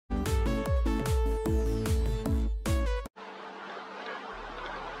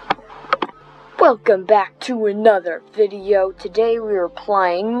Welcome back to another video. Today we are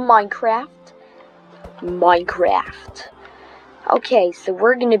playing Minecraft. Okay, so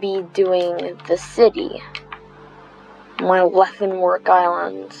we're gonna be doing the city. My Leavenworth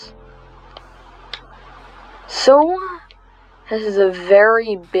Islands. So, this is a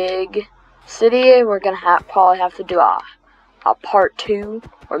very big city. We're gonna probably have to do a part 2,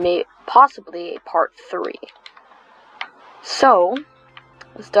 or maybe possibly a part 3. So,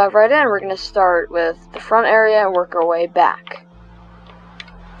 let's dive right in. We're going to start with the front area and work our way back.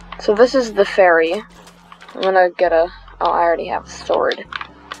 So this is the ferry. I'm going to get oh, I already have a sword.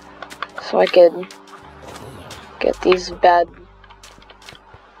 So I could get these bad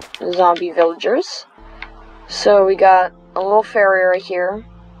zombie villagers. So we got a little ferry right here.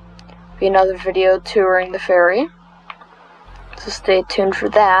 Be another video touring the ferry. So stay tuned for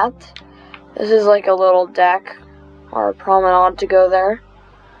that. This is like a little deck or a promenade to go there.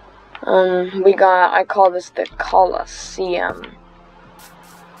 I call this the Colosseum.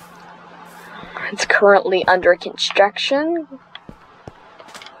 It's currently under construction.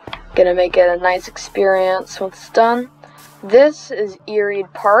 Gonna make it a nice experience once it's done. This is Erie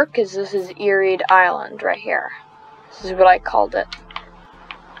Park, because this is Erie Island right here. This is what I called it.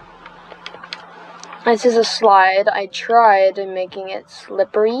 This is a slide. I tried making it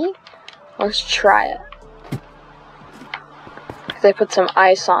slippery. Let's try it. They put some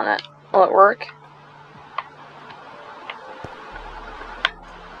ice on it. Will it work?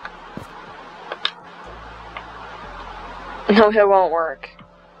 No, it won't work.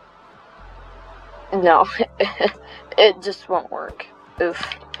 No, it just won't work. Oof.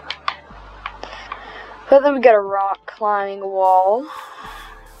 But then we got a rock climbing wall.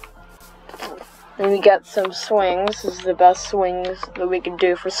 Then we got some swings. This is the best swings that we can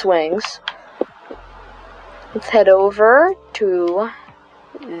do for swings. Let's head over to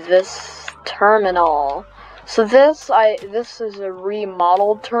this terminal. So this is a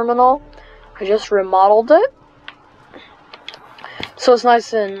remodeled terminal. I just remodeled it. So it's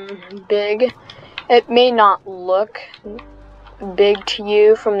nice and big. It may not look big to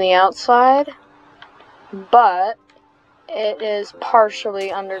you from the outside, but it is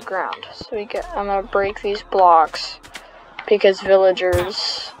partially underground. So I'm gonna break these blocks because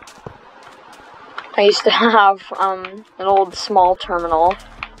villagers. I used to have an old small terminal.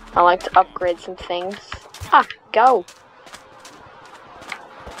 I like to upgrade some things. Go!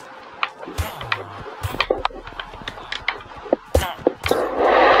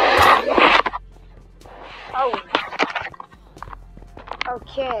 Oh.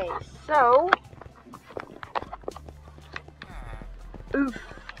 Okay, so. Oof.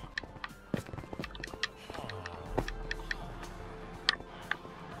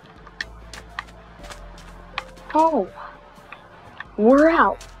 Oh, we're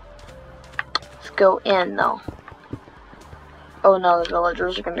out. Let's go in, though. Oh no, the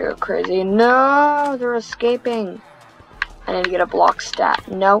villagers are gonna go crazy. No, they're escaping. I need to get a block stat.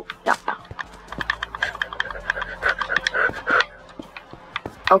 No.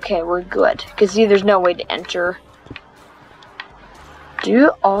 Okay, we're good. Because see, there's no way to enter.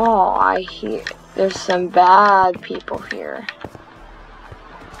 I hear there's some bad people here.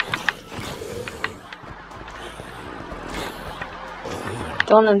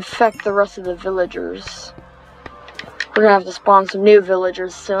 Don't infect the rest of the villagers. We're gonna have to spawn some new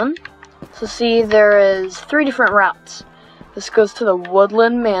villagers soon. So see, there is 3 different routes. This goes to the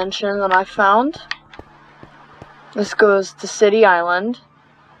Woodland Mansion that I found. This goes to City Island,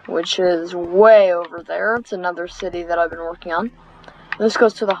 which is way over there. It's another city that I've been working on. And this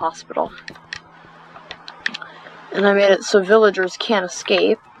goes to the hospital. And I made it so villagers can't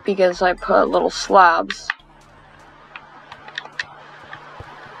escape because I put little slabs.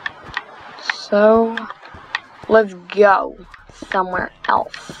 So, let's go somewhere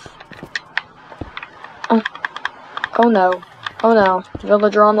else. Oh no,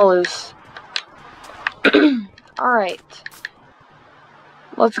 villager on the loose. Alright,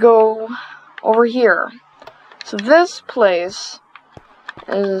 let's go over here. So this place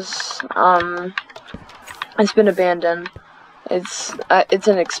is, it's been abandoned. It's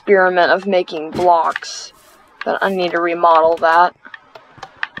an experiment of making blocks, but I need to remodel that.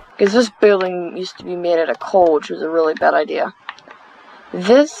 Because this building used to be made out of coal, which was a really bad idea.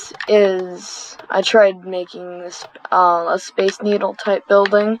 This is, I tried making this, a Space Needle type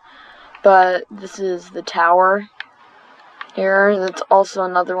building, but this is the tower here. That's also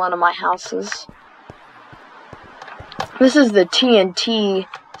another one of my houses. This is the TNT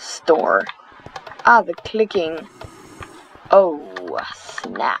store. The clicking. Oh,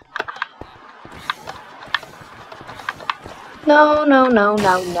 snap. No.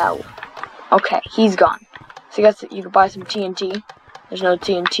 Okay, he's gone. So you can buy some TNT. There's no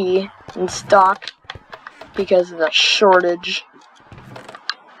TNT in stock because of the shortage.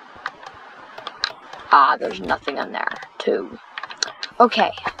 Ah, there's nothing in there, too.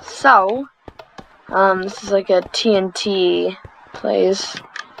 Okay, so, this is like a TNT place.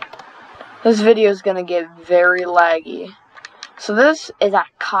 This video is gonna get very laggy. So this is a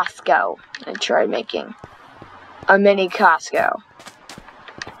Costco. I tried making a mini Costco.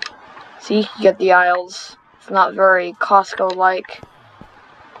 See, you get the aisles. It's not very Costco-like.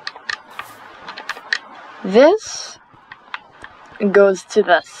 This goes to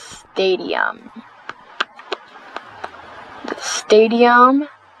the stadium. The stadium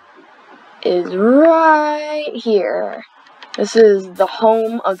is right here. This is the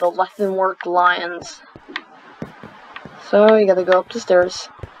home of the Leavenworth Lions. So you gotta go up the stairs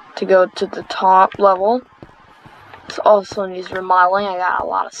to go to the top level. This also needs remodeling. I got a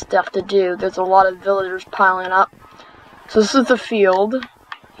lot of stuff to do. There's a lot of villagers piling up. So this is the field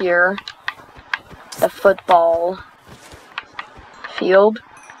here. The football field.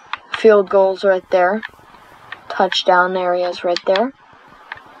 Field goals right there. Touchdown areas right there.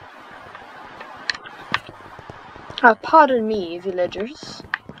 Pardon me, villagers.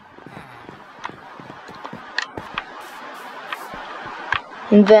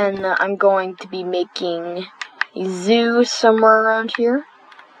 And then I'm going to be making a zoo somewhere around here.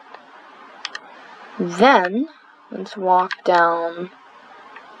 Then, let's walk down.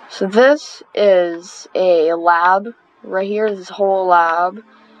 So this is a lab right here. This whole lab.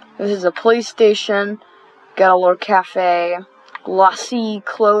 This is a police station. Got a little cafe. Glossy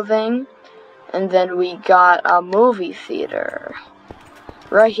clothing. And then we got a movie theater.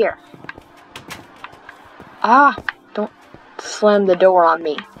 Right here. Ah, don't slam the door on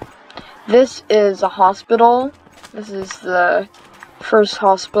me. This is a hospital. This is the first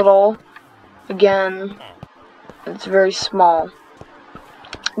hospital. Again, it's very small.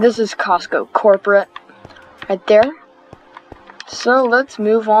 This is Costco corporate right there. So let's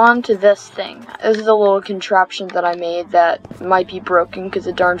move on to this thing. This is a little contraption that I made that might be broken because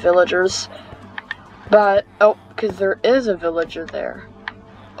of darn villagers. But, oh, because there is a villager there.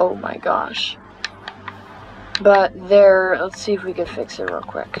 Oh my gosh. But there, let's see if we can fix it real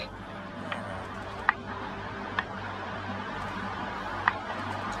quick.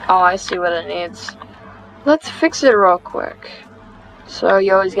 Oh, I see what it needs. Let's fix it real quick. So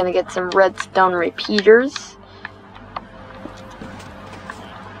you're always gonna get some redstone repeaters.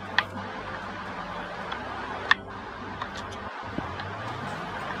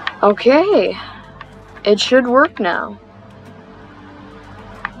 Okay. It should work now.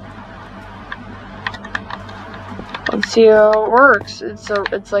 Let's see how it works.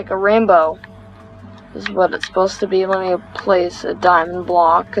 It's like a rainbow. This is what it's supposed to be. Let me place a diamond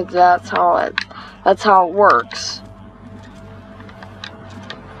block, cause that's how it works.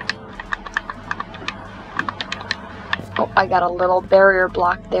 Oh, I got a little barrier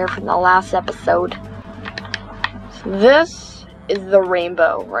block there from the last episode. So this is the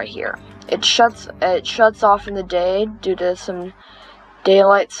rainbow right here. It shuts off in the day due to some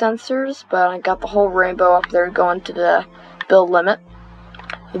daylight sensors, but I got the whole rainbow up there going to the build limit.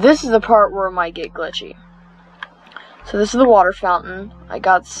 This is the part where it might get glitchy. So this is the water fountain. I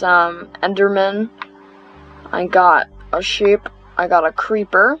got some Enderman. I got a sheep. I got a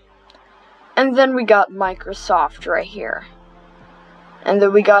creeper. And then we got Microsoft right here. And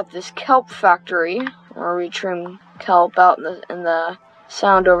then we got this kelp factory, where we trim kelp out in the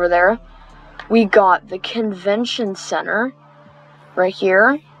sound over there. We got the convention center right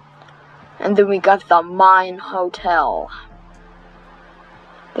here. And then we got the mine hotel.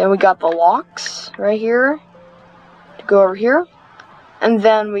 Then we got the locks right here to go over here. And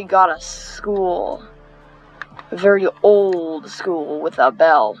then we got a school. A very old school with a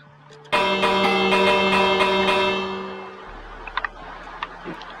bell.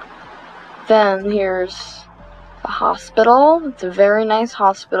 Then here's a hospital. It's a very nice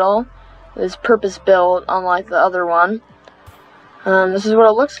hospital. It's purpose-built, unlike the other one. This is what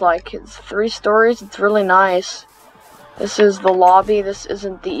it looks like. It's 3 stories. It's really nice. This is the lobby. This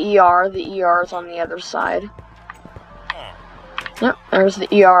isn't the ER. The ER is on the other side. Yep, there's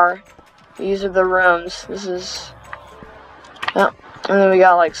the ER. These are the rooms. This is... Yep. And then we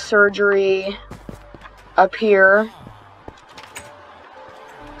got, like, surgery up here.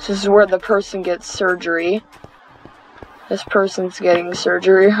 This is where the person gets surgery. This person's getting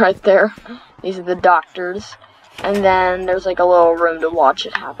surgery right there. These are the doctors. And then there's, like, a little room to watch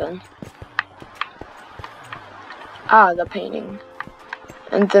it happen. Ah, the painting.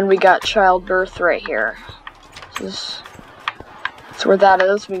 And then we got childbirth right here. That's where that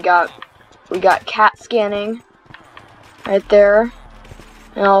is. We got we got CAT scanning right there.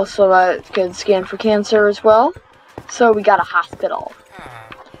 And also that could scan for cancer as well. So we got a hospital.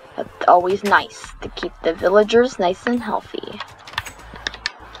 That's always nice to keep the villagers nice and healthy.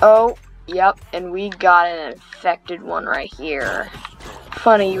 Oh, yep, and we got an infected one right here.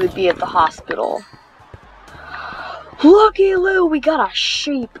 Funny you would be at the hospital. Looky Lou, we got a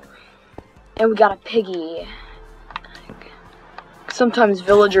sheep. And we got a piggy. Sometimes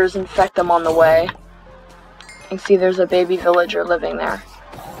villagers infect them on the way. You can see there's a baby villager living there.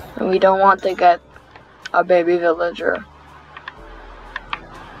 And we don't want to get a baby villager.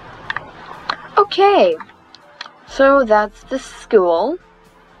 Okay, so that's the school.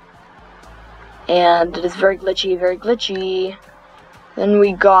 And it is very glitchy, very glitchy. Then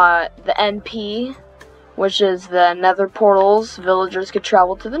we got the NP, which is the nether portals. Villagers could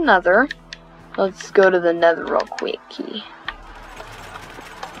travel to the nether. Let's go to the nether real quick.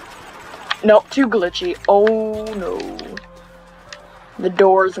 Nope, too glitchy. Oh no. The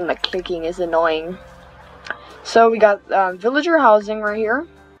doors and the clicking is annoying. So we got villager housing right here.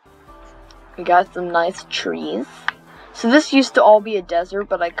 We got some nice trees. So this used to all be a desert,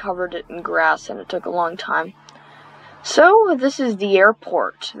 but I covered it in grass and it took a long time. So this is the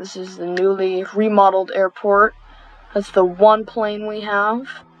airport. This is the newly remodeled airport. That's the one plane we have.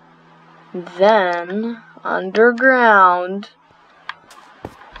 Then, underground,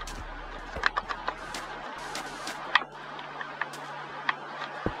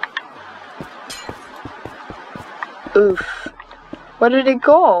 oof. Where did it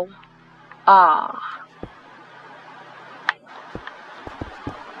go? Ah.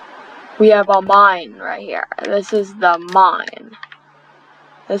 We have a mine right here. This is the mine.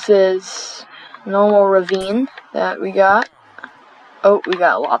 This is normal ravine that we got. Oh, we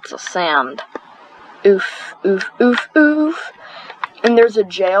got lots of sand. Oof, oof, oof, oof. And there's a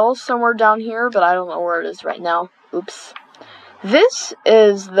jail somewhere down here, but I don't know where it is right now. Oops. This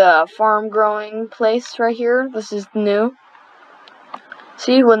is the farm growing place right here. This is new.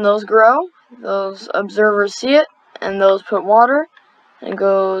 See, when those grow, those observers see it, and those put water, and it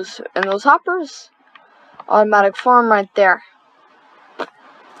goes in those hoppers. Automatic farm right there.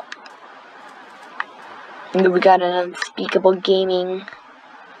 And then we got an unspeakable gaming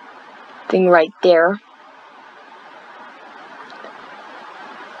thing right there.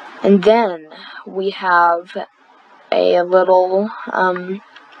 And then we have a little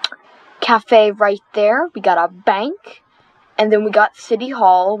cafe right there. We got a bank. And then we got City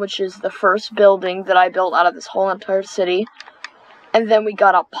Hall, which is the first building that I built out of this whole entire city. And then we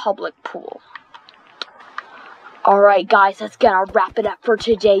got a public pool. Alright guys, that's gonna wrap it up for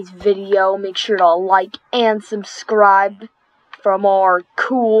today's video. Make sure to like and subscribe for more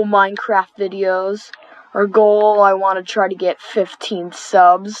cool Minecraft videos. Our goal, I want to try to get 15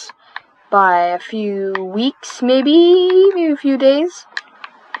 subs by a few weeks, maybe a few days.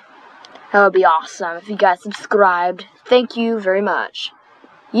 That would be awesome if you guys subscribed. Thank you very much.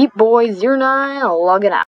 YeetBoy09 logging out.